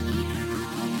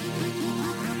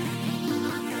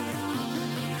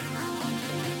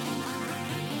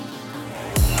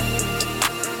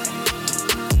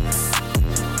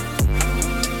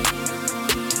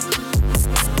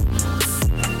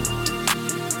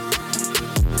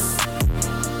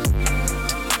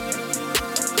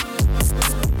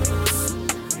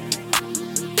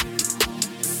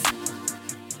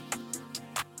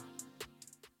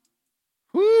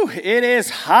It is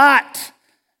hot.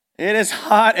 It is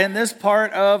hot in this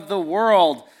part of the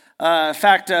world. In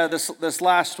fact, this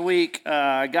last week,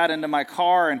 I got into my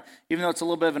car, and even though it's a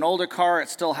little bit of an older car, it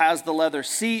still has the leather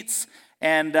seats,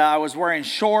 and I was wearing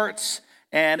shorts,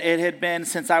 and it had been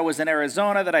since I was in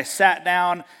Arizona that I sat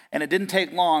down, and it didn't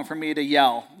take long for me to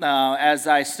yell, as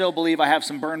I still believe I have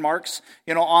some burn marks,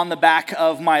 on the back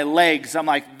of my legs. I'm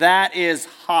like, that is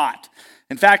hot.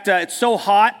 In fact, it's so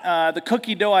hot, the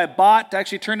cookie dough I bought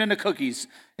actually turned into cookies,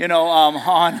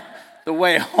 on the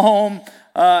way home.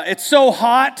 It's so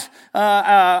hot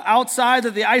outside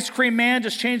that the ice cream man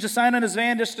just changed the sign on his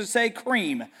van just to say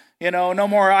cream. No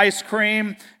more ice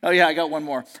cream. Oh, yeah, I got one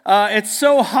more. It's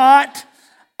so hot,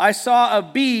 I saw a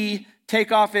bee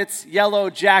take off its yellow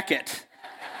jacket.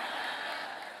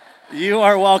 You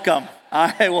are welcome.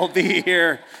 I will be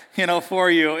here for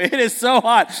you. It is so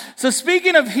hot. So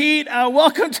speaking of heat,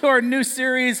 welcome to our new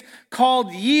series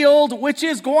called Yield, which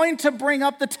is going to bring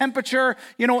up the temperature,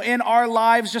 in our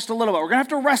lives just a little bit. We're going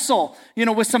to have to wrestle,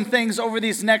 with some things over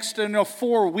these next,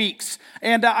 4 weeks.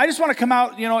 And I just want to come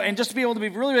out, and just be able to be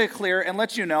really, really clear and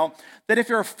let you know that if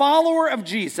you're a follower of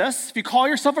Jesus, if you call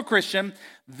yourself a Christian,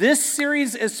 this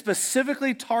series is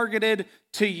specifically targeted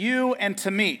to you and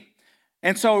to me.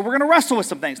 And so we're going to wrestle with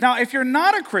some things. Now, if you're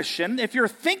not a Christian, if you're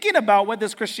thinking about what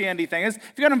this Christianity thing is,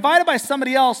 if you got invited by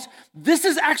somebody else, this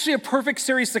is actually a perfect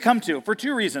series to come to for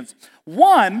 2 reasons.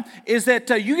 One is that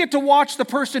you get to watch the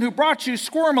person who brought you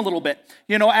squirm a little bit,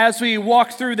 as we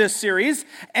walk through this series.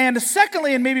 And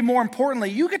secondly, and maybe more importantly,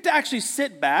 you get to actually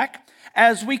sit back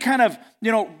as we kind of,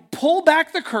 pull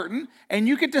back the curtain, and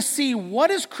you get to see what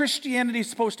is Christianity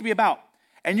supposed to be about.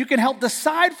 And you can help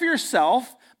decide for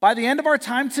yourself by the end of our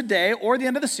time today or the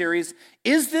end of the series,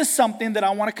 is this something that I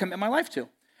want to commit my life to?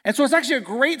 And so it's actually a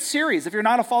great series if you're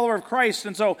not a follower of Christ.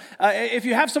 And so if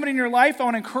you have somebody in your life, I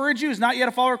want to encourage you who's not yet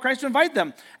a follower of Christ to invite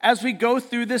them as we go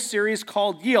through this series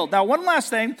called Yield. Now, one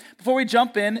last thing before we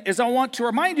jump in is I want to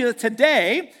remind you that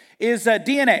today is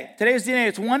DNA. Today's DNA.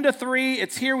 It's 1 to 3.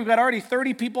 It's here. We've got already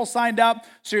 30 people signed up,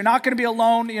 so you're not going to be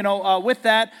alone, with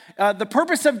that. The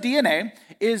purpose of DNA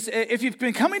is if you've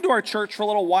been coming to our church for a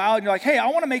little while and you're like, hey, I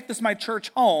want to make this my church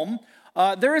home,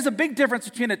 there is a big difference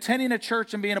between attending a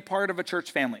church and being a part of a church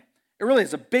family. It really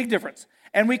is a big difference.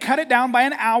 And we cut it down by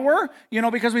an hour,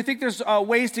 because we think there's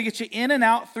ways to get you in and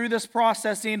out through this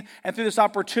processing and through this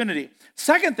opportunity.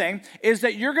 Second thing is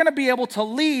that you're going to be able to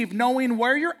leave knowing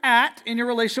where you're at in your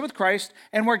relationship with Christ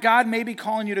and where God may be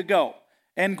calling you to go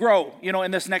and grow,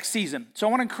 in this next season. So I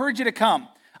want to encourage you to come.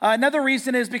 Another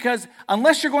reason is because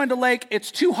unless you're going to Lake,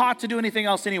 it's too hot to do anything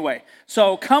else anyway.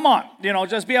 So come on,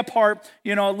 just be a part.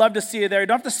 I'd love to see you there. You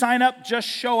don't have to sign up, just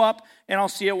show up, and I'll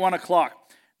see you at 1 o'clock.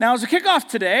 Now, as a kickoff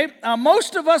today,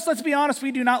 most of us, let's be honest,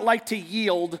 we do not like to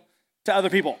yield to other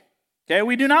people. Okay,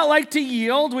 we do not like to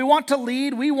yield. We want to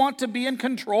lead. We want to be in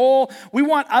control. We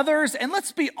want others. And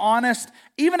let's be honest,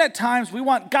 even at times, we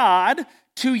want God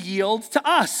to yield to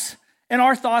us and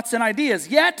our thoughts and ideas.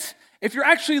 Yet, if you're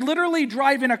actually literally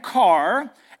driving a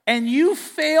car and you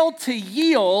fail to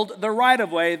yield the right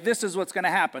of way, this is what's going to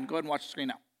happen. Go ahead and watch the screen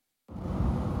now.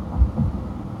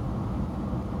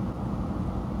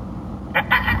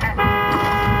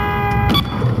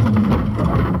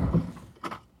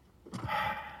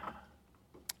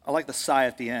 I like the sigh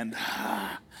at the end.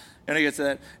 And I get to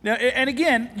that. Now, and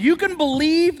again, you can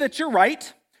believe that you're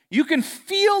right. You can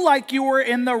feel like you were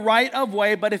in the right of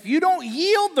way, but if you don't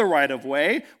yield the right of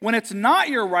way, when it's not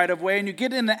your right of way and you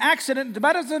get in an accident, it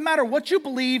doesn't matter what you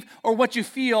believe or what you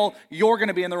feel, you're going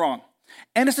to be in the wrong.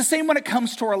 And it's the same when it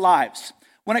comes to our lives.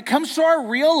 When it comes to our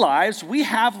real lives, we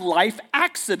have life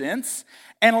accidents.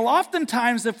 And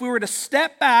oftentimes, if we were to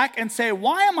step back and say,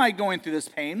 why am I going through this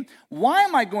pain? Why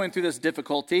am I going through this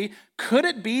difficulty? Could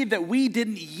it be that we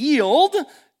didn't yield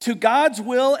to God's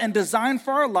will and design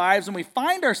for our lives, and we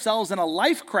find ourselves in a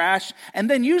life crash, and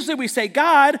then usually we say,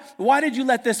 God, why did you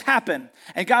let this happen?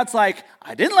 And God's like,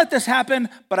 I didn't let this happen,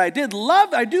 but I do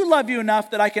love you enough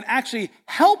that I can actually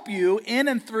help you in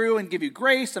and through and give you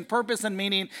grace and purpose and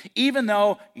meaning, even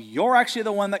though you're actually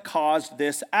the one that caused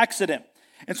this accident.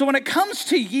 And so when it comes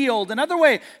to yield, another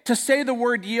way to say the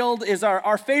word yield is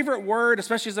our favorite word,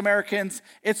 especially as Americans,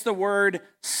 it's the word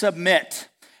submit.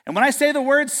 And when I say the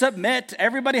word submit,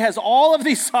 everybody has all of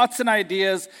these thoughts and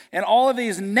ideas and all of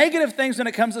these negative things when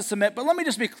it comes to submit. But let me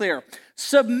just be clear.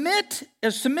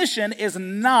 Submission is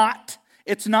not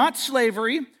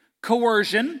slavery,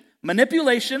 coercion,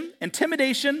 manipulation,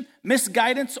 intimidation,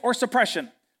 misguidance, or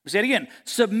suppression. Say it again.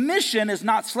 Submission is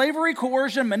not slavery,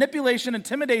 coercion, manipulation,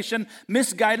 intimidation,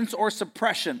 misguidance, or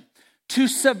suppression. To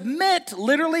submit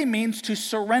literally means to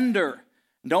surrender.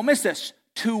 Don't miss this.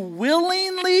 To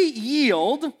willingly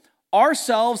yield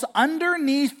ourselves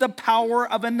underneath the power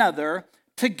of another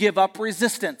to give up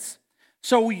resistance.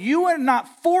 So you are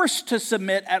not forced to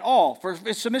submit at all. For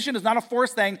submission is not a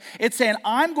forced thing. It's saying,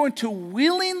 I'm going to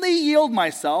willingly yield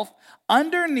myself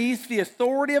underneath the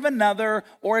authority of another,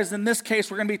 or as in this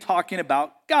case, we're going to be talking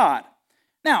about God.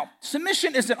 Now,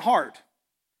 submission isn't hard,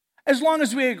 as long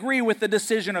as we agree with the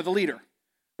decision of the leader.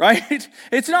 Right?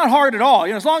 It's not hard at all.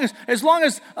 As long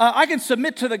as I can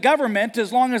submit to the government,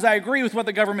 as long as I agree with what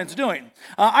the government's doing.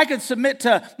 I can submit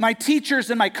to my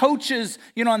teachers and my coaches,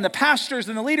 and the pastors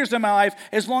and the leaders in my life,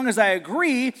 as long as I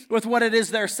agree with what it is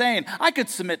they're saying. I could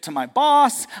submit to my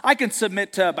boss. I can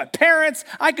submit to my parents.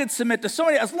 I could submit to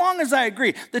somebody, as long as I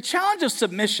agree. The challenge of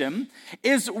submission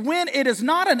is when it is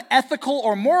not an ethical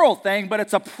or moral thing, but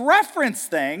it's a preference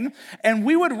thing, and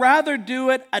we would rather do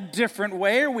it a different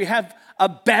way, or we have a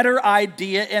better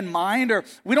idea in mind, or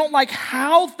we don't like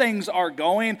how things are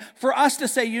going, for us to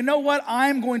say, you know what,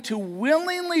 I'm going to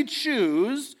willingly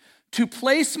choose to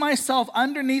place myself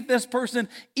underneath this person,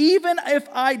 even if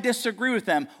I disagree with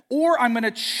them, or I'm going to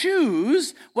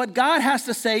choose what God has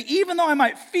to say, even though I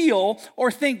might feel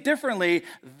or think differently.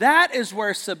 That is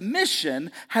where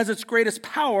submission has its greatest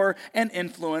power and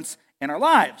influence in our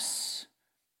lives.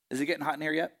 Is it getting hot in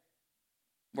here yet?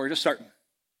 We're just starting.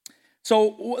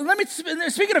 So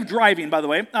speaking of driving, by the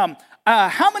way,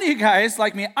 how many of you guys,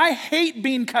 like me, I hate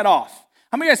being cut off.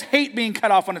 How many of you guys hate being cut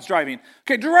off when it's driving?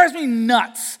 Okay, it drives me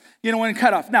nuts, when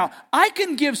cut off. Now, I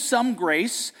can give some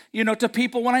grace, to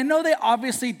people when I know they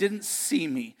obviously didn't see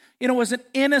me. Was an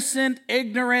innocent,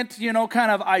 ignorant,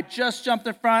 kind of, I just jumped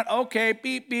in front, okay,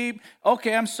 beep, beep,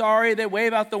 okay, I'm sorry, they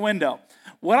wave out the window.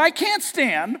 What I can't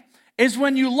stand is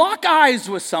when you lock eyes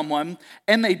with someone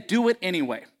and they do it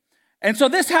anyway. And so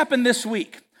this happened this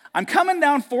week. I'm coming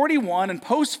down 41 in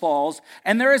Post Falls,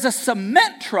 and there is a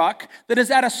cement truck that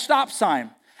is at a stop sign.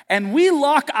 And we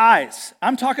lock eyes.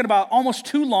 I'm talking about almost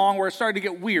too long where it started to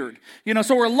get weird.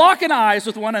 So we're locking eyes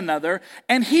with one another,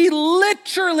 and he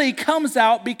literally comes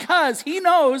out because he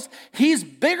knows he's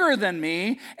bigger than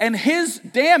me, and his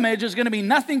damage is going to be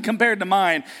nothing compared to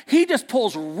mine. He just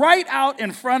pulls right out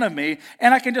in front of me,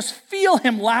 and I can just feel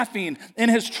him laughing in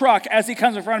his truck as he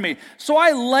comes in front of me. So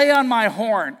I lay on my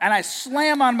horn, and I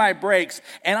slam on my brakes,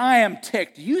 and I am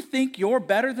ticked. You think you're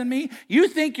better than me? You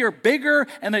think you're bigger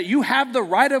and that you have the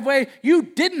right of way? You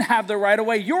didn't have the right of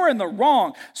way. You're in the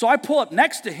wrong. So I pull up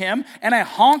next to him and I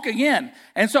honk again.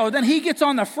 And so then he gets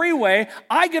on the freeway.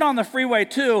 I get on the freeway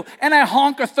too, and I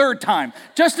honk a third time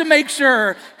just to make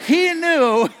sure he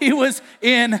knew he was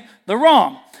in the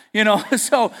wrong.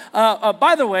 So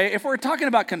by the way, if we're talking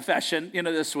about confession,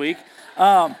 this week,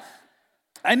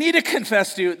 I need to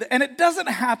confess to you, and it doesn't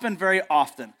happen very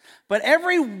often, but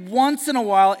every once in a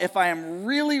while, if I am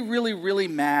really, really, really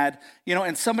mad,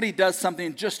 and somebody does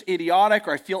something just idiotic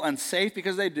or I feel unsafe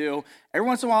because they do, every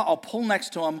once in a while I'll pull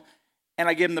next to them and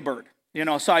I give them the bird.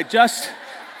 So I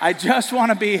just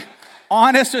want to be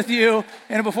honest with you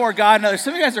and before God and others.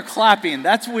 Some of you guys are clapping.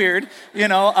 That's weird.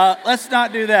 Let's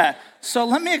not do that. So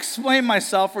let me explain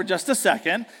myself for just a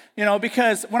second,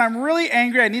 because when I'm really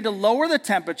angry, I need to lower the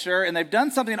temperature, and they've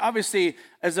done something obviously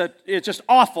it's just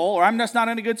awful, or I'm just not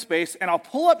in a good space, and I'll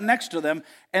pull up next to them,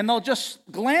 and they'll just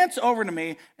glance over to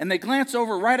me, and they glance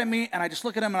over right at me, and I just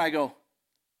look at them, and I go,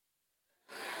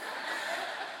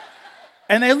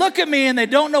 and they look at me, and they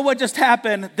don't know what just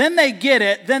happened, then they get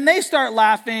it, then they start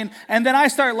laughing, and then I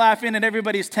start laughing, and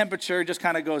everybody's temperature just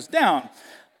kind of goes down.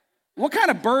 What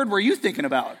kind of bird were you thinking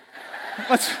about?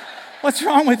 What's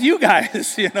wrong with you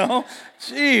guys,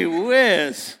 Gee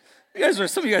whiz.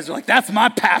 Some of you guys are like, that's my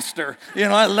pastor.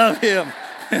 I love him.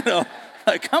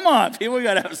 Like, come on, people, we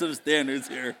got to have some standards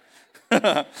here.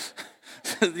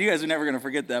 You guys are never going to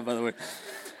forget that, by the way.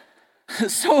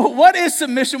 So what is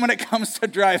submission when it comes to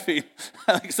driving?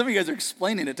 Like, some of you guys are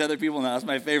explaining it to other people now. That's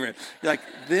my favorite. You're like,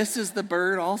 this is the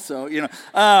bird also,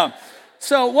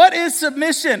 So what is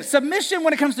submission? Submission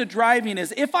when it comes to driving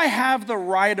is if I have the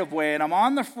right of way and I'm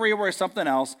on the freeway or something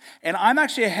else, and I'm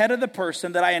actually ahead of the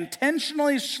person, that I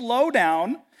intentionally slow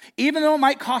down, even though it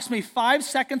might cost me 5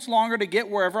 seconds longer to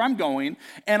get wherever I'm going,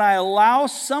 and I allow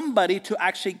somebody to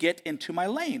actually get into my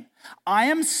lane. I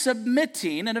am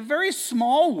submitting in a very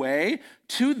small way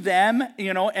to them,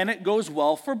 and it goes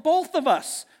well for both of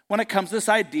us when it comes to this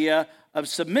idea of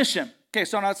submission. Okay,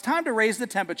 so now it's time to raise the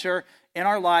temperature in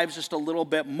our lives just a little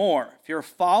bit more. If you're a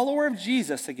follower of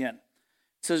Jesus again,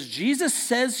 it says, Jesus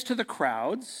says to the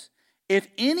crowds, if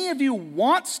any of you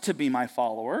wants to be my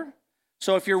follower,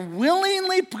 so if you're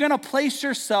willingly going to place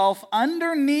yourself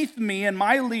underneath me and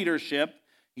my leadership,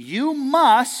 you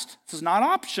must, this is not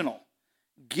optional,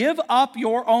 give up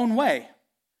your own way.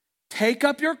 Take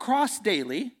up your cross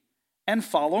daily and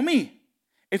follow me.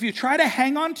 If you try to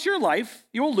hang on to your life,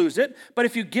 you will lose it. But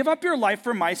if you give up your life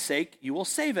for my sake, you will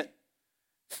save it.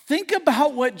 Think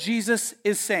about what Jesus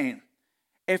is saying.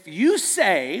 If you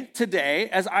say today,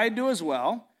 as I do as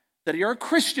well, that you're a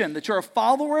Christian, that you're a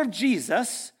follower of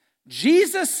Jesus,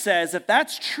 Jesus says if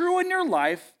that's true in your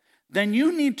life, then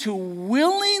you need to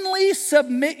willingly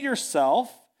submit yourself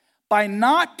by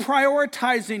not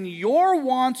prioritizing your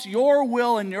wants, your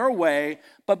will, and your way,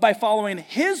 but by following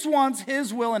his wants,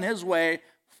 his will, and his way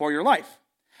for your life.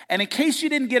 And in case you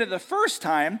didn't get it the first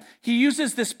time, he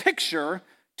uses this picture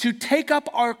to take up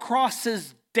our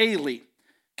crosses daily.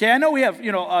 Okay, I know we have,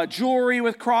 jewelry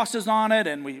with crosses on it,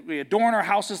 and we adorn our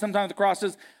houses sometimes with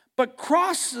crosses, but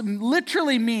cross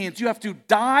literally means you have to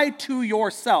die to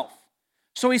yourself.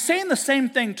 So he's saying the same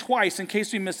thing twice in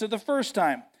case we missed it the first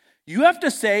time. You have to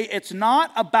say, it's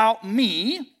not about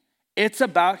me, it's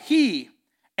about he.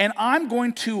 And I'm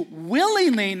going to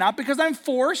willingly, not because I'm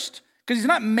forced, because he's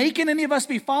not making any of us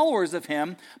be followers of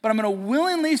him, but I'm going to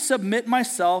willingly submit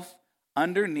myself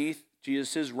underneath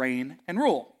Jesus' reign and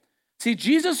rule. See,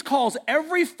 Jesus calls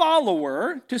every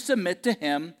follower to submit to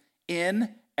him in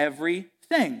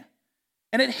everything.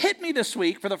 And it hit me this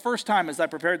week for the first time as I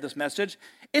prepared this message.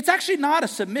 It's actually not a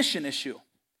submission issue.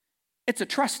 It's a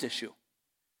trust issue.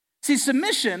 See,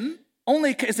 submission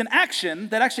only is an action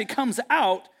that actually comes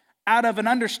out of an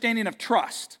understanding of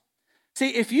trust. See,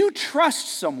 if you trust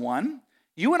someone,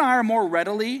 you and I are more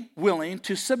readily willing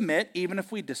to submit even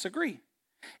if we disagree.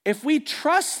 If we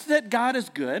trust that God is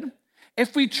good,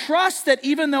 if we trust that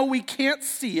even though we can't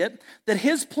see it, that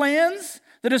his plans,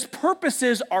 that his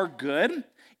purposes are good,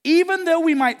 even though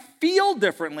we might feel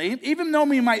differently, even though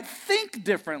we might think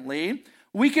differently,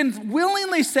 we can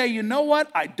willingly say, you know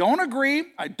what, I don't agree,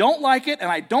 I don't like it,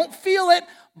 and I don't feel it,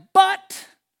 but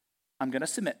I'm going to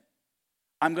submit.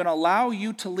 I'm going to allow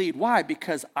you to lead. Why?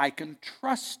 Because I can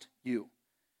trust you.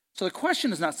 So the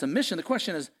question is not submission. The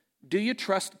question is, do you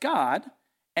trust God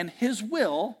and his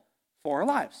will for our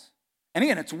lives? And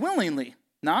again, it's willingly,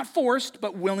 not forced,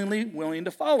 but willingly willing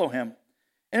to follow him.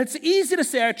 And it's easy to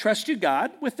say, I trust you,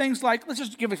 God, with things like, let's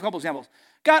just give a couple examples.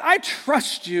 God, I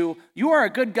trust you. You are a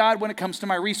good God when it comes to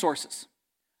my resources.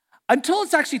 Until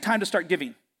it's actually time to start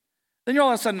giving. Then you're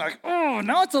all of a sudden like, oh,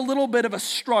 now it's a little bit of a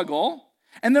struggle.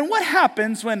 And then what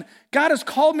happens when God has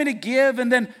called me to give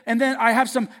and then I have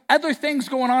some other things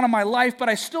going on in my life, but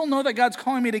I still know that God's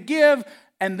calling me to give,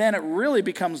 and then it really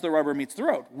becomes the rubber meets the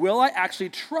road. Will I actually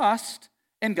trust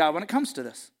in God when it comes to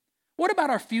this? What about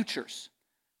our futures?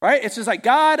 Right? It's just like,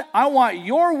 God, I want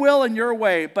your will and your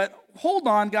way, but hold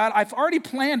on, God, I've already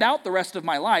planned out the rest of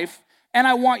my life, and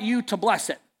I want you to bless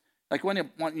it. Like, when you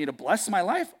want you to bless my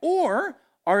life? Or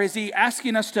is he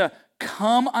asking us to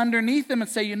come underneath him and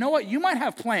say, you know what, you might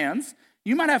have plans,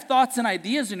 you might have thoughts and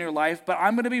ideas in your life, but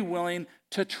I'm going to be willing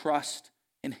to trust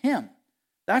in him.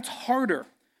 That's harder.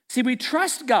 See, we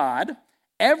trust God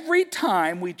every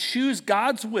time we choose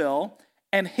God's will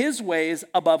and his ways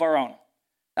above our own.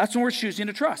 That's when we're choosing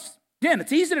to trust. Again,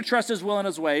 it's easy to trust his will and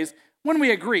his ways when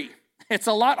we agree. It's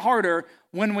a lot harder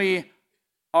when we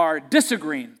are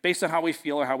disagreeing based on how we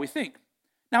feel or how we think.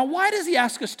 Now, why does he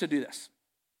ask us to do this?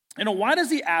 Why does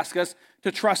he ask us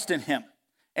to trust in him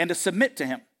and to submit to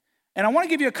him? And I want to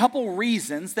give you a couple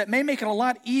reasons that may make it a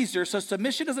lot easier so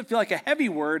submission doesn't feel like a heavy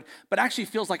word, but actually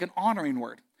feels like an honoring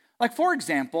word. Like, for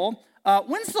example,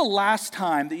 when's the last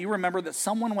time that you remember that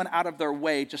someone went out of their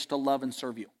way just to love and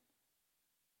serve you?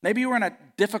 Maybe you were in a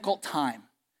difficult time.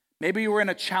 Maybe you were in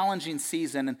a challenging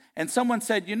season, and someone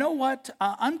said, you know what,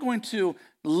 I'm going to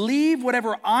leave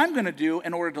whatever I'm going to do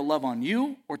in order to love on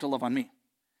you or to love on me.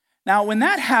 Now, when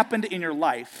that happened in your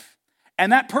life,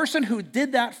 and that person who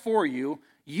did that for you,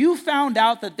 you found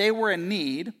out that they were in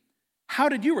need, how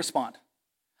did you respond?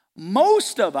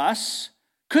 Most of us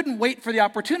couldn't wait for the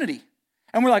opportunity.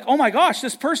 And we're like, oh my gosh,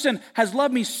 this person has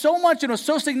loved me so much and was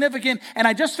so significant, and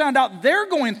I just found out they're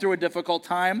going through a difficult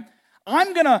time.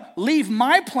 I'm going to leave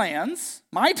my plans,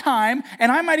 my time,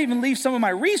 and I might even leave some of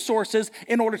my resources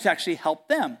in order to actually help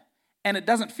them. And it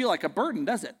doesn't feel like a burden,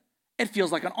 does it? It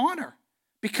feels like an honor.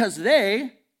 Because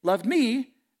they loved me,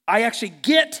 I actually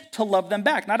get to love them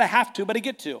back. Not I have to, but I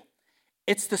get to.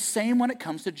 It's the same when it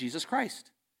comes to Jesus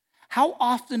Christ. How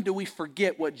often do we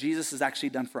forget what Jesus has actually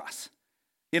done for us?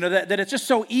 That it's just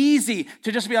so easy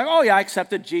to just be like, oh yeah, I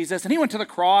accepted Jesus, and he went to the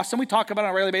cross, and we talk about it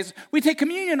on a regular basis. We take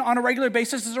communion on a regular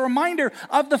basis as a reminder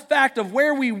of the fact of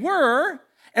where we were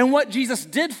and what Jesus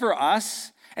did for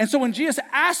us. And so when Jesus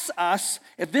asks us,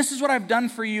 if this is what I've done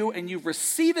for you and you've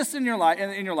received this in your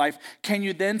life, can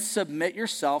you then submit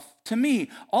yourself to me?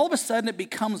 All of a sudden it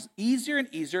becomes easier and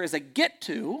easier as a get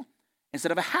to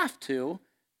instead of a have to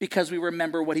because we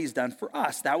remember what he's done for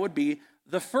us. That would be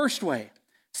the first way.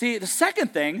 See, the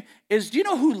second thing is, do you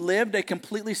know who lived a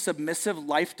completely submissive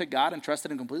life to God and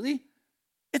trusted him completely?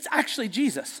 It's actually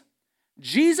Jesus.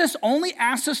 Jesus only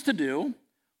asks us to do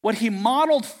what he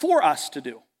modeled for us to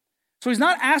do. So he's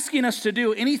not asking us to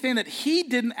do anything that he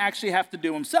didn't actually have to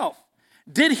do himself.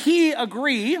 Did he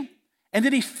agree and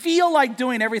did he feel like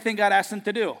doing everything God asked him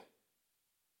to do?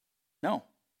 No.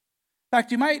 In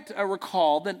fact, you might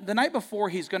recall that the night before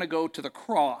he's going to go to the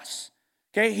cross,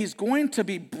 okay, he's going to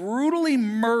be brutally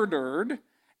murdered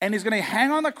and he's going to hang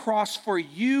on the cross for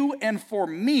you and for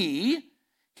me.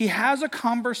 He has a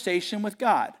conversation with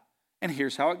God. And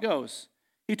here's how it goes.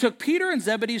 He took Peter and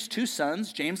Zebedee's two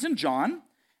sons, James and John,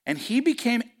 and he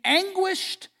became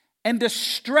anguished and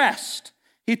distressed.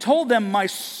 He told them, "My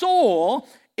soul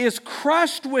is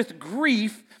crushed with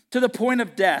grief to the point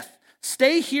of death.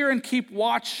 Stay here and keep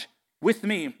watch with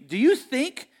me." Do you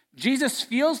think Jesus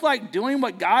feels like doing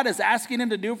what God is asking him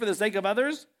to do for the sake of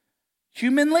others?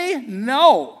 Humanly,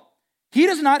 no. He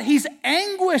does not. He's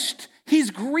anguished.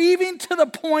 He's grieving to the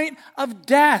point of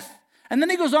death. And then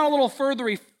he goes on a little further.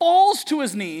 He falls to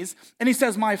his knees and he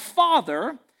says, "My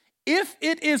Father, if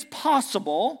it is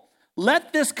possible,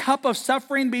 let this cup of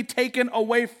suffering be taken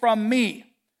away from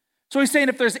me." So he's saying,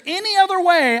 if there's any other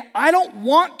way, I don't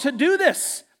want to do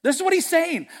this. This is what he's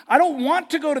saying. I don't want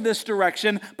to go to this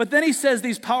direction. But then he says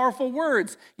these powerful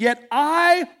words, "Yet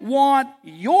I want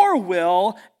your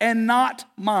will and not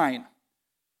mine."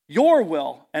 Your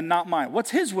will and not mine.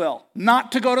 What's his will?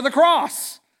 Not to go to the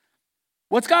cross.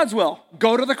 What's God's will?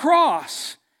 Go to the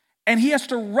cross. And he has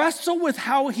to wrestle with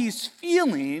how he's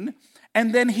feeling,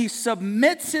 and then he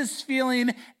submits his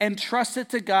feeling and trusts it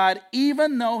to God,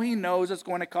 even though he knows it's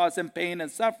going to cause him pain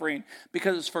and suffering,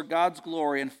 because it's for God's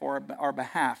glory and for our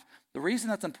behalf. The reason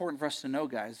that's important for us to know,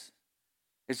 guys,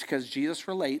 is because Jesus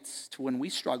relates to when we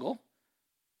struggle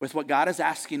with what God is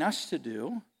asking us to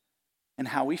do and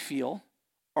how we feel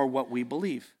or what we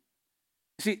believe.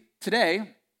 See,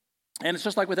 today, and it's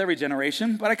just like with every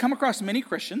generation, but I come across many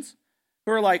Christians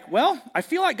who are like, well, I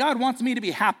feel like God wants me to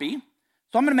be happy,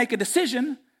 so I'm going to make a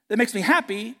decision that makes me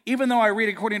happy, even though I read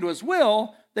according to his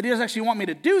will, that he doesn't actually want me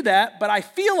to do that, but I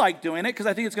feel like doing it because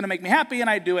I think it's going to make me happy, and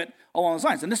I do it along those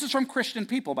lines. And this is from Christian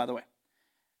people, by the way.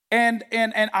 And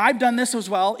I've done this as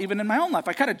well, even in my own life.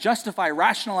 I kind of justify,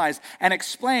 rationalize, and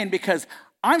explain because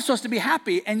I'm supposed to be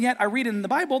happy, and yet I read in the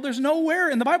Bible, there's nowhere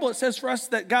in the Bible it says for us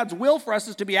that God's will for us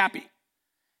is to be happy.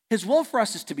 His will for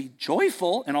us is to be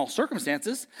joyful in all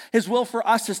circumstances. His will for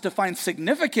us is to find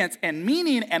significance and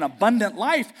meaning and abundant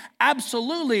life,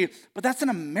 absolutely, but that's an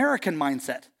American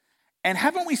mindset. And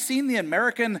haven't we seen the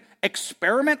American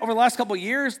experiment over the last couple of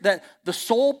years that the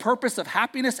sole purpose of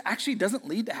happiness actually doesn't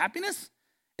lead to happiness?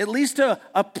 It leads to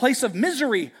a place of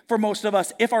misery for most of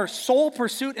us if our sole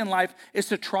pursuit in life is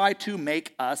to try to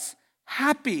make us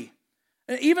happy.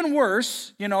 Even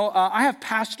worse, I have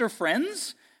pastor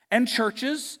friends and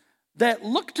churches that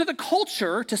look to the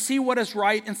culture to see what is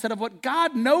right instead of what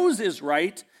God knows is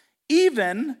right,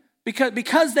 even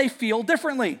because they feel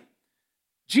differently.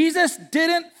 Jesus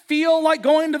didn't feel like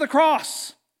going to the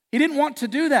cross. He didn't want to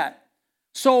do that.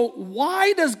 So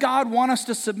why does God want us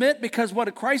to submit? Because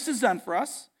what Christ has done for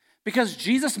us, because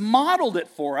Jesus modeled it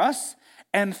for us,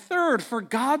 and third, for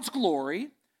God's glory,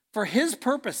 for his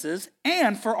purposes,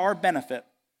 and for our benefit.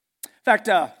 In fact,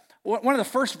 one of the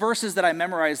first verses that I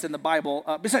memorized in the Bible,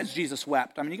 besides Jesus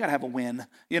wept, I mean, you got to have a win,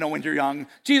 when you're young.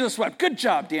 Jesus wept. Good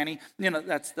job, Danny.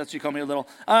 That's you call me a little.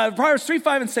 Proverbs 3,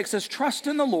 5, and 6 says, "Trust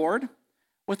in the Lord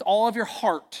with all of your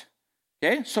heart."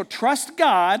 Okay, so trust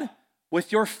God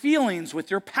with your feelings,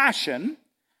 with your passion,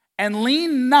 and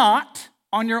lean not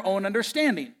on your own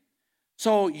understanding.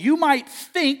 So you might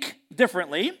think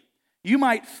differently, you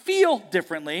might feel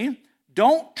differently.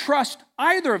 Don't trust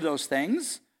either of those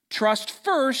things. Trust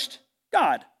first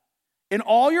God. In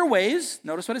all your ways,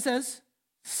 notice what it says,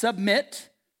 submit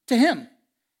to him,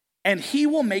 and he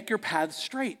will make your paths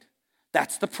straight.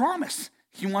 That's the promise.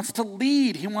 He wants to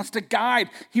lead. He wants to guide.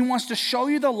 He wants to show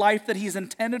you the life that he's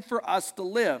intended for us to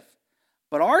live.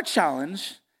 But our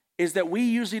challenge is that we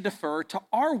usually defer to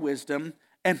our wisdom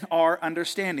and our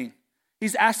understanding.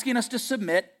 He's asking us to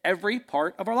submit every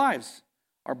part of our lives,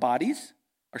 our bodies,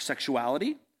 our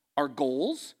sexuality, our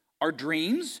goals, our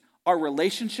dreams, our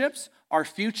relationships, our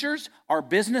futures, our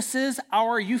businesses,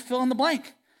 you fill in the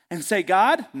blank, and say,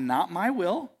 God, not my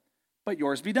will, but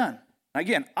yours be done.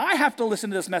 Again, I have to listen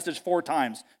to this message 4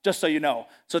 times, just so you know.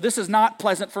 So this is not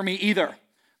pleasant for me either.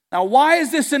 Now, why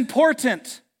is this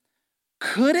important?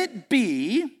 Could it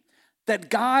be that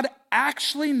God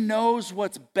actually knows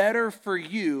what's better for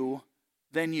you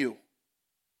than you?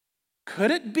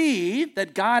 Could it be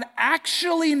that God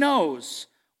actually knows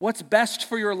what's best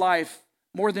for your life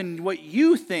more than what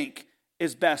you think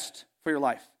is best for your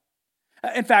life?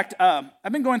 In fact,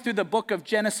 I've been going through the book of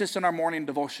Genesis in our morning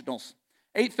devotionals.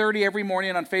 8:30 every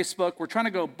morning on Facebook. We're trying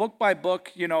to go book by book,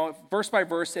 verse by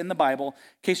verse in the Bible.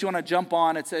 In case you want to jump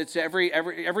on, it's every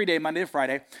day, Monday to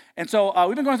Friday. And so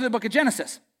we've been going through the book of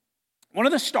Genesis. One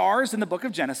of the stars in the book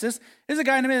of Genesis is a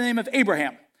guy by the name of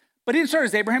Abraham. But he didn't start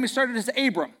as Abraham, he started as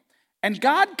Abram. And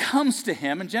God comes to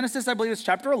him in Genesis, I believe it's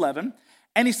chapter 11,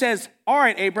 and he says, all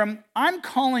right, Abram, I'm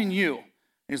calling you. And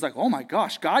he's like, oh my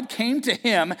gosh, God came to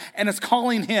him and is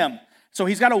calling him. So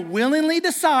he's got to willingly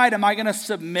decide, am I going to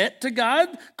submit to God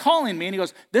calling me? And he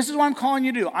goes, this is what I'm calling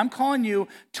you to do. I'm calling you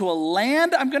to a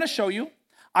land I'm going to show you.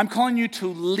 I'm calling you to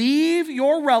leave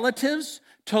your relatives,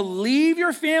 to leave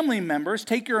your family members,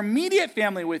 take your immediate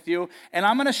family with you, and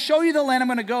I'm going to show you the land I'm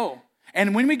going to go.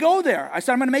 And when we go there, I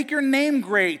said, I'm going to make your name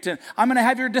great, and I'm going to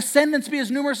have your descendants be as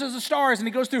numerous as the stars. And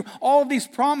he goes through all of these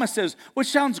promises, which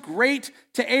sounds great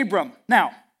to Abram.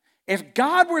 Now, if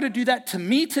God were to do that to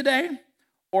me today,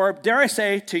 or dare I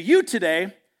say, to you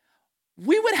today,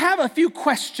 we would have a few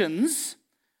questions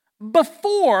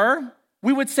before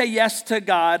we would say yes to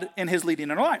God in his leading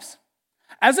in our lives.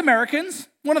 As Americans,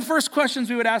 one of the first questions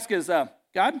we would ask is,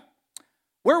 God,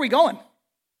 where are we going?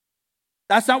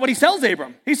 That's not what he tells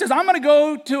Abram. He says, I'm going to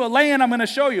go to a land I'm going to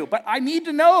show you, but I need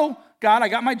to know, God, I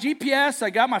got my GPS, I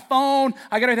got my phone,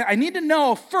 I got everything. I need to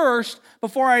know first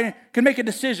before I can make a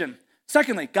decision.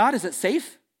 Secondly, God, is it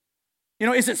safe?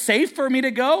 Is it safe for me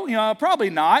to go? Probably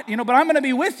not, but I'm going to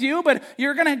be with you, but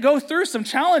you're going to go through some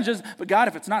challenges. But God,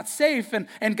 if it's not safe,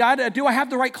 and God, do I have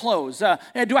the right clothes?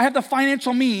 Do I have the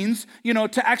financial means,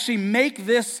 to actually make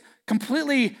this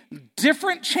completely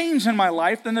different change in my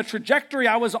life than the trajectory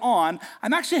I was on?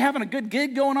 I'm actually having a good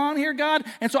gig going on here, God,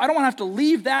 and so I don't want to have to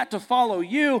leave that to follow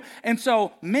you. And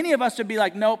so many of us would be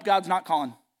like, nope, God's not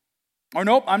calling. Or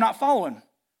nope, I'm not following.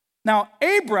 Now,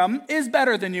 Abram is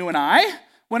better than you and I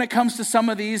when it comes to some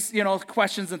of these,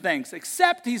 questions and things,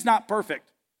 except he's not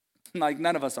perfect, like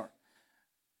none of us are.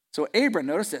 So Abram,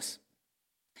 notice this,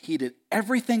 he did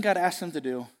everything God asked him to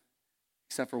do,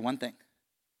 except for one thing.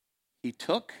 He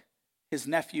took his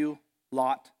nephew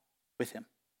Lot with him.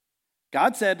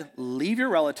 God said, leave your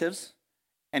relatives,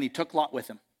 and he took Lot with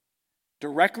him.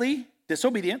 Directly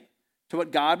disobedient to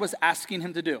what God was asking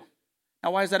him to do.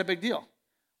 Now, why is that a big deal?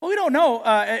 Well, we don't know,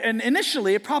 and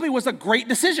initially it probably was a great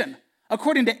decision.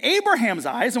 According to Abraham's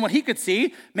eyes and what he could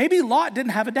see, maybe Lot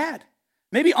didn't have a dad.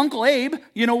 Maybe Uncle Abe,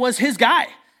 was his guy.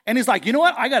 And he's like, you know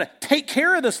what? I got to take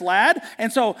care of this lad.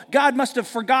 And so God must have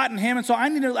forgotten him. And so I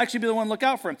need to actually be the one to look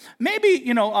out for him.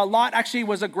 Maybe, Lot actually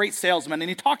was a great salesman and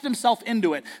he talked himself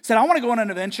into it. Said, I want to go on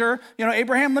an adventure.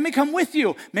 Abraham, let me come with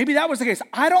you. Maybe that was the case.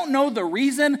 I don't know the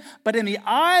reason, but in the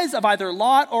eyes of either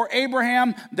Lot or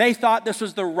Abraham, they thought this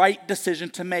was the right decision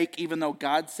to make, even though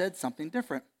God said something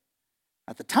different.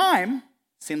 At the time,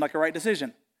 it seemed like a right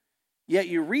decision. Yet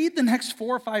you read the next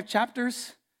 4 or 5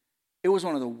 chapters, it was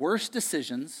one of the worst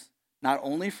decisions, not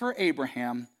only for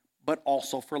Abraham, but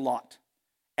also for Lot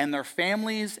and their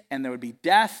families, and there would be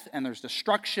death, and there's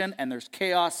destruction, and there's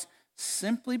chaos,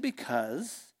 simply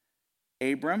because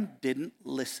Abram didn't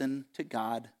listen to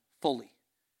God fully.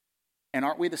 And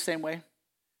aren't we the same way?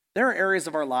 There are areas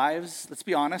of our lives, let's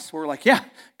be honest, where we're like, yeah,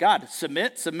 God,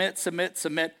 submit.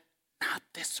 Not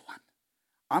this one.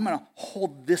 I'm going to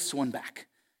hold this one back,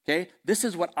 okay? This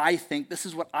is what I think. This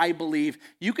is what I believe.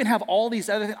 You can have all these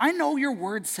other things. I know your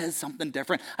word says something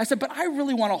different. I said, but I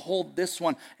really want to hold this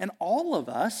one. And all of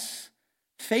us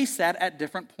face that at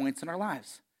different points in our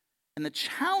lives. And the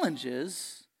challenge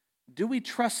is, do we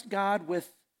trust God with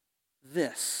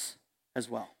this as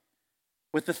well?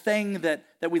 With the thing that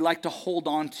we like to hold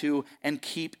on to and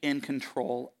keep in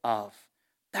control of?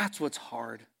 That's what's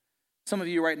hard. Some of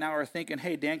you right now are thinking,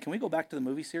 hey, Dan, can we go back to the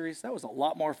movie series? That was a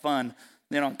lot more fun.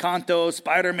 Encanto,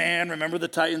 Spider-Man, Remember the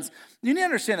Titans. You need to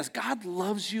understand this. God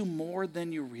loves you more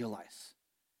than you realize.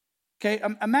 Okay,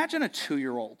 imagine a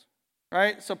 2-year-old,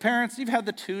 right? So parents, you've had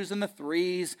the 2s and the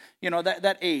 3s,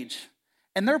 that age.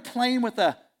 And they're playing with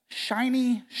a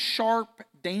shiny, sharp,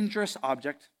 dangerous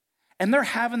object. And they're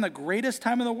having the greatest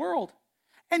time in the world.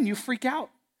 And you freak out.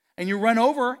 And you run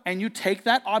over and you take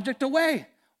that object away.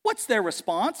 What's their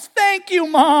response? Thank you,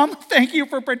 Mom. Thank you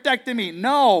for protecting me.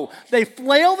 No, they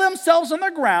flail themselves on the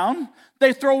ground.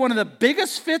 They throw one of the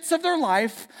biggest fits of their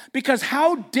life because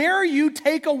how dare you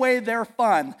take away their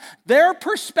fun? Their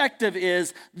perspective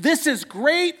is, this is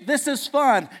great, this is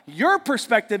fun. Your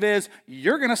perspective is,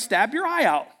 you're going to stab your eye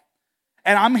out.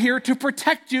 And I'm here to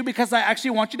protect you because I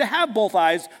actually want you to have both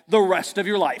eyes the rest of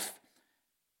your life.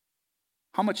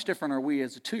 How much different are we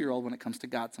as a 2-year-old when it comes to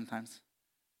God sometimes?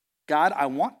 God, I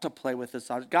want to play with this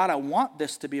object. God, I want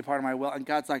this to be a part of my will. And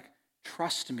God's like,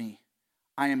 trust me.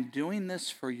 I am doing this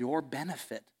for your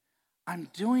benefit. I'm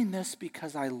doing this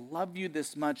because I love you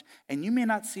this much. And you may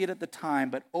not see it at the time,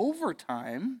 but over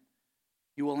time,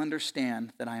 you will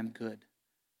understand that I am good.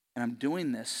 And I'm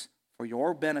doing this for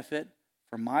your benefit,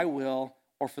 for my will,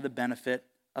 or for the benefit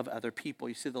of other people.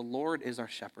 You see, the Lord is our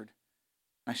shepherd.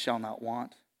 I shall not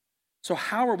want. So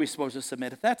how are we supposed to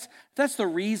submit? If that's the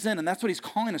reason and that's what he's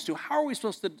calling us to, how are we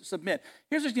supposed to submit?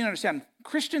 Here's what you need to understand.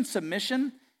 Christian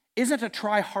submission isn't a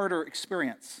try harder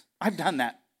experience. I've done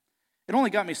that. It only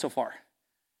got me so far.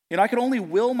 I could only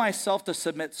will myself to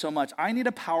submit so much. I need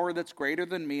a power that's greater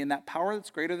than me, and that power that's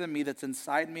greater than me that's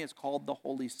inside me is called the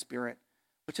Holy Spirit,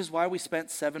 which is why we spent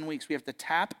 7 weeks. We have to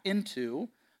tap into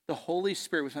the Holy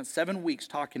Spirit. We spent 7 weeks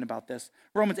talking about this.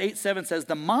 Romans 8:7 says,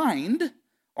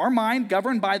 our mind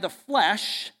governed by the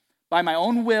flesh, by my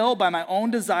own will, by my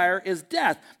own desire, is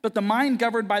death. But the mind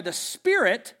governed by the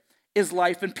Spirit is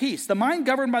life and peace. The mind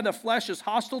governed by the flesh is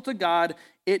hostile to God.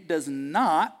 It does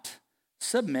not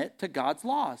submit to God's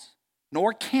laws,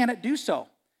 nor can it do so.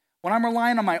 When I'm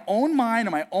relying on my own mind,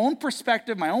 on my own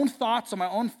perspective, my own thoughts, on my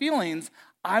own feelings,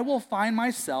 I will find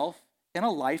myself in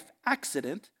a life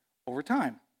accident over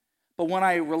time. But when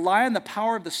I rely on the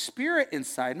power of the Spirit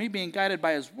inside me, being guided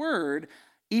by His Word,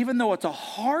 even though it's a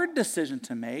hard decision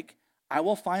to make, I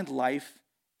will find life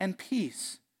and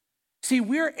peace. See,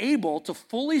 we're able to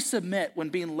fully submit when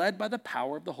being led by the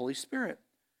power of the Holy Spirit.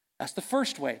 That's the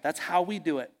first way. That's how we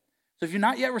do it. So if you've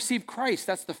not yet received Christ,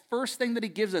 that's the first thing that He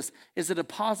gives us is a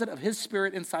deposit of His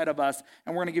Spirit inside of us,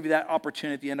 and we're going to give you that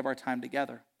opportunity at the end of our time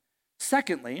together.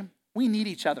 Secondly, we need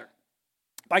each other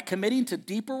by committing to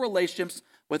deeper relationships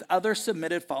with other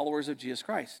submitted followers of Jesus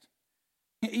Christ.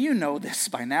 You know this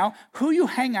by now. Who you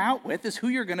hang out with is who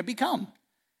you're going to become.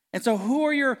 And so who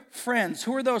are your friends?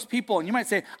 Who are those people? And you might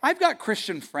say, I've got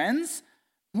Christian friends.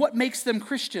 What makes them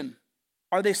Christian?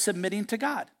 Are they submitting to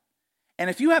God? And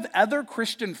if you have other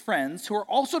Christian friends who are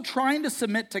also trying to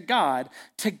submit to God,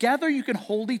 together you can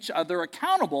hold each other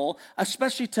accountable,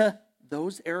 especially to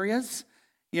those areas,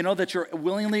 that you're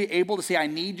willingly able to say, I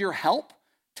need your help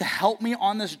to help me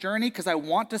on this journey because I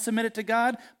want to submit it to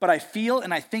God, but I feel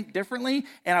and I think differently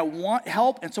and I want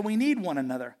help. And so we need one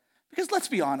another. Because let's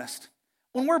be honest,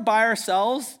 when we're by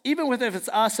ourselves, even if it's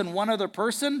us and one other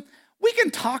person, we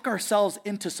can talk ourselves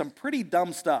into some pretty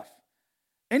dumb stuff.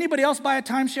 Anybody else buy a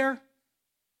timeshare?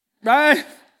 Right?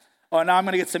 Oh, now I'm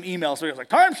going to get some emails. So you're like,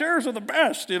 timeshares are the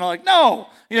best. No.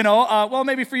 Well,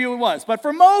 maybe for you it was. But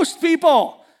for most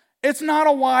people, it's not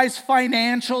a wise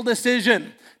financial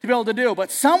decision to be able to do.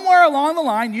 But somewhere along the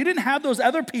line, you didn't have those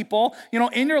other people,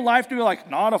 in your life to be like,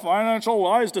 not a financial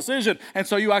wise decision. And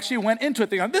so you actually went into it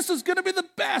thinking, this is going to be the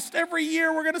best. Every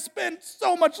year we're going to spend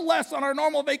so much less on our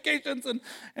normal vacations. And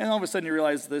all of a sudden you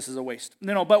realize this is a waste.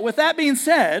 But with that being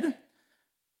said,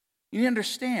 you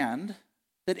understand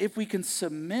that if we can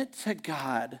submit to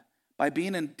God by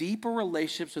being in deeper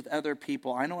relationships with other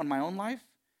people, I know in my own life,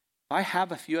 if I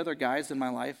have a few other guys in my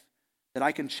life that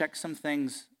I can check some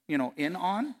things in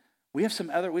on. We have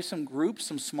some groups,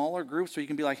 some smaller groups where you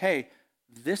can be like, hey,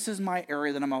 this is my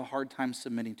area that I'm having a hard time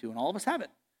submitting to. And all of us have it,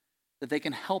 that they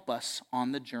can help us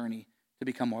on the journey to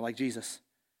become more like Jesus.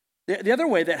 The other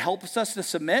way that helps us to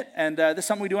submit, and this is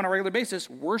something we do on a regular basis,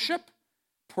 worship,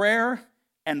 prayer,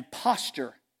 and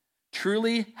posture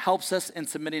truly helps us in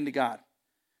submitting to God.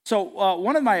 So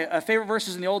one of my favorite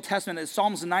verses in the Old Testament is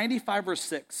Psalms 95, verse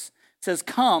 6. It says,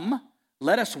 come,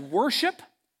 let us worship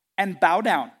and bow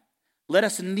down. Let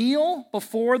us kneel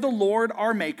before the Lord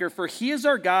our Maker, for He is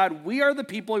our God. We are the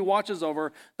people He watches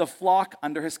over, the flock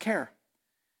under His care.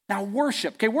 Now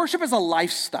worship. Okay, worship is a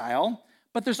lifestyle,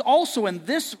 but there's also in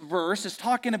this verse, it's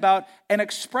talking about an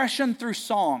expression through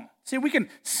song. See, we can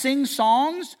sing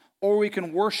songs or we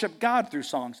can worship God through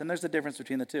songs, and there's a difference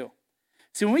between the two.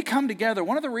 See, when we come together,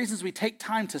 one of the reasons we take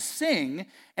time to sing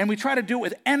and we try to do it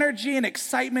with energy and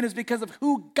excitement is because of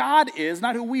who God is,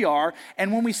 not who we are.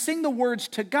 And when we sing the words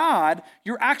to God,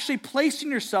 you're actually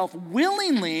placing yourself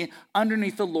willingly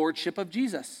underneath the lordship of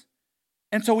Jesus.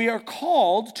 And so we are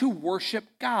called to worship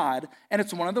God, and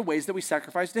it's one of the ways that we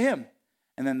sacrifice to Him.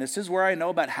 And then this is where I know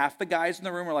about half the guys in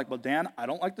the room are like, well, Dan, I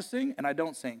don't like to sing, and I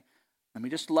don't sing. Let me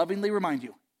just lovingly remind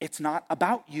you, it's not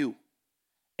about you.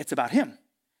 It's about Him.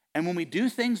 And when we do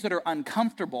things that are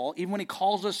uncomfortable, even when He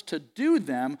calls us to do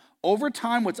them, over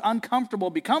time what's uncomfortable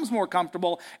becomes more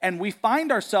comfortable, and we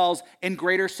find ourselves in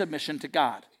greater submission to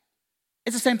God.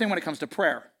 It's the same thing when it comes to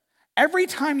prayer. Every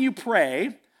time you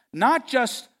pray, not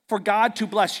just for God to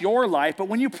bless your life, but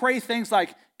when you pray things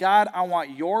like, God, I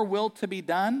want your will to be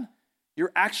done,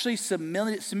 You're actually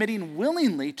submitting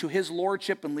willingly to his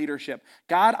lordship and leadership.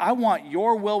 God, I want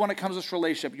your will when it comes to this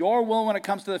relationship, your will when it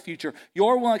comes to the future,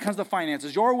 your will when it comes to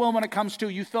finances, your will when it comes to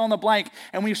you fill in the blank.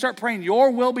 And when you start praying, your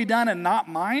will be done and not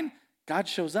mine, God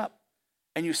shows up.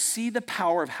 And you see the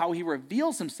power of how he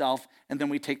reveals himself, and then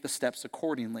we take the steps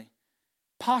accordingly.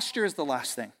 Posture is the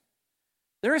last thing.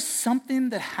 There is something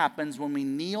that happens when we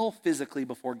kneel physically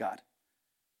before God.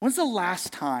 When's the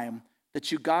last time that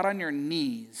you got on your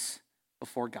knees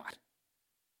before God?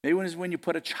 Maybe it was when you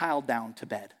put a child down to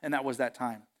bed, and that was that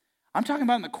time. I'm talking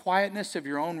about in the quietness of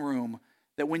your own room,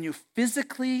 that when you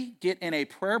physically get in a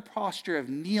prayer posture of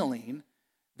kneeling,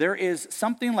 there is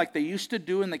something like they used to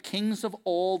do in the kings of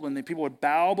old, when the people would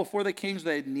bow before the kings,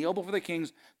 they'd kneel before the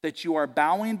kings, that you are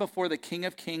bowing before the King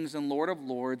of Kings and Lord of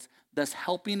Lords, thus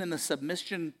helping in the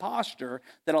submission posture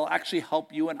that'll actually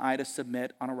help you and I to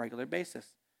submit on a regular basis.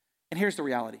 And here's the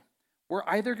reality. We're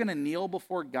either going to kneel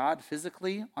before God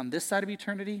physically on this side of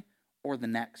eternity or the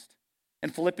next. In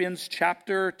Philippians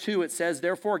chapter 2, it says,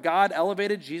 "Therefore God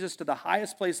elevated Jesus to the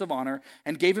highest place of honor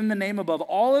and gave him the name above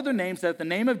all other names, that at the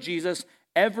name of Jesus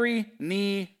every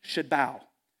knee should bow,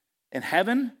 in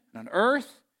heaven and on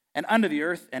earth and under the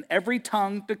earth, and every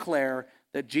tongue declare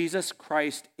that Jesus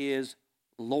Christ is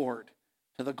Lord,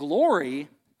 to the glory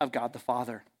of God the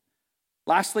Father."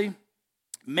 Lastly,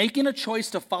 making a choice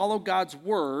to follow God's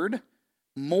word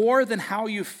more than how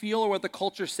you feel or what the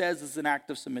culture says is an act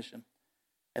of submission.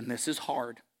 And this is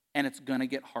hard, and it's going to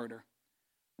get harder.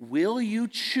 Will you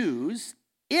choose,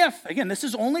 if, again, this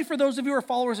is only for those of you who are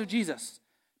followers of Jesus,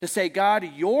 to say, God,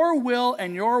 your will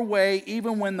and your way,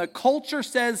 even when the culture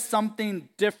says something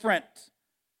different?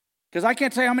 Because I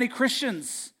can't tell you how many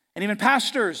Christians and even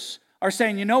pastors are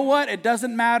saying, you know what, it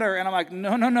doesn't matter. And I'm like,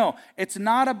 no. It's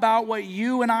not about what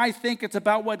you and I think. It's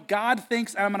about what God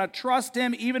thinks. And I'm going to trust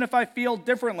him even if I feel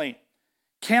differently.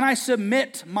 Can I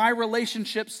submit my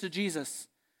relationships to Jesus?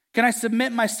 Can I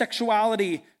submit my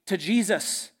sexuality to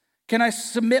Jesus? Can I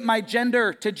submit my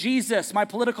gender to Jesus, my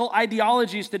political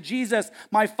ideologies to Jesus,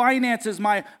 my finances,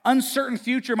 my uncertain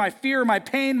future, my fear, my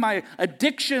pain, my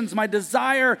addictions, my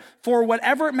desire for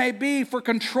whatever it may be, for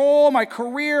control, my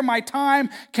career, my time?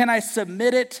 Can I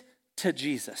submit it to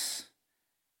Jesus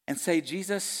and say,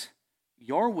 Jesus,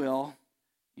 your will,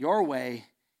 your way,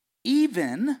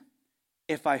 even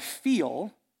if I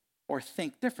feel or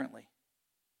think differently?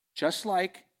 Just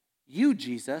like you,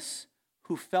 Jesus,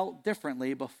 who felt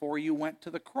differently before you went to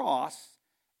the cross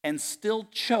and still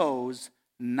chose,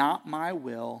 not my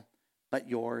will, but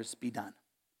yours be done.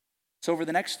 So over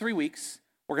the next 3 weeks,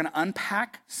 we're going to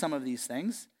unpack some of these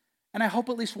things, and I hope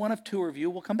at least one of two of you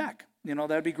will come back.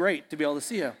 That'd be great to be able to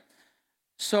see you.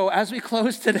 So as we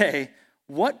close today,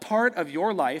 what part of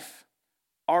your life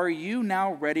are you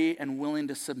now ready and willing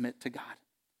to submit to God?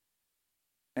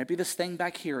 Maybe this thing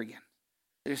back here again.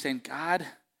 You're saying, God,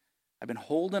 I've been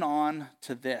holding on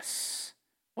to this.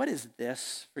 What is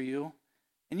this for you?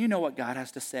 And you know what God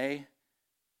has to say.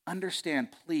 Understand,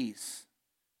 please,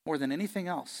 more than anything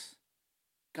else,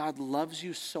 God loves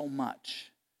you so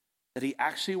much that he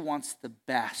actually wants the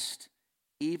best,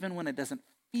 even when it doesn't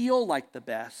feel like the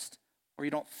best, or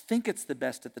you don't think it's the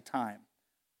best at the time.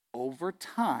 Over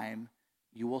time,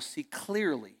 you will see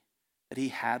clearly that he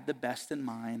had the best in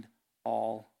mind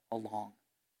all along.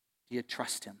 Do you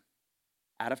trust him?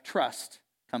 Out of trust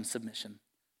comes submission.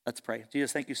 Let's pray.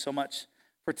 Jesus, thank you so much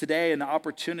for today and the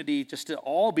opportunity just to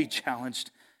all be challenged,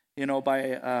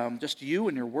 by just you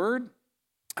and your word.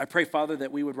 I pray, Father,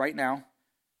 that we would right now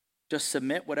just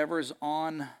submit whatever is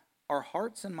on our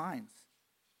hearts and minds.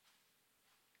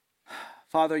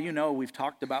 Father, we've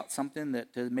talked about something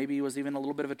that maybe was even a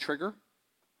little bit of a trigger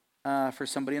for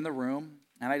somebody in the room.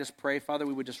 And I just pray, Father,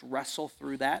 we would just wrestle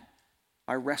through that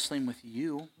by wrestling with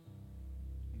you,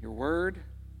 your word,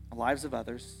 the lives of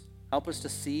others. Help us to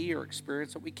see or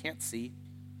experience what we can't see.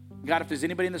 God, if there's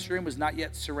anybody in this room who's not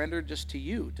yet surrendered just to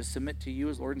you, to submit to you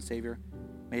as Lord and Savior,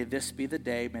 may this be the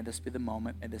day, may this be the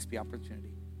moment, may this be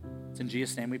opportunity. It's in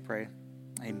Jesus' name we pray.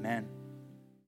 Amen.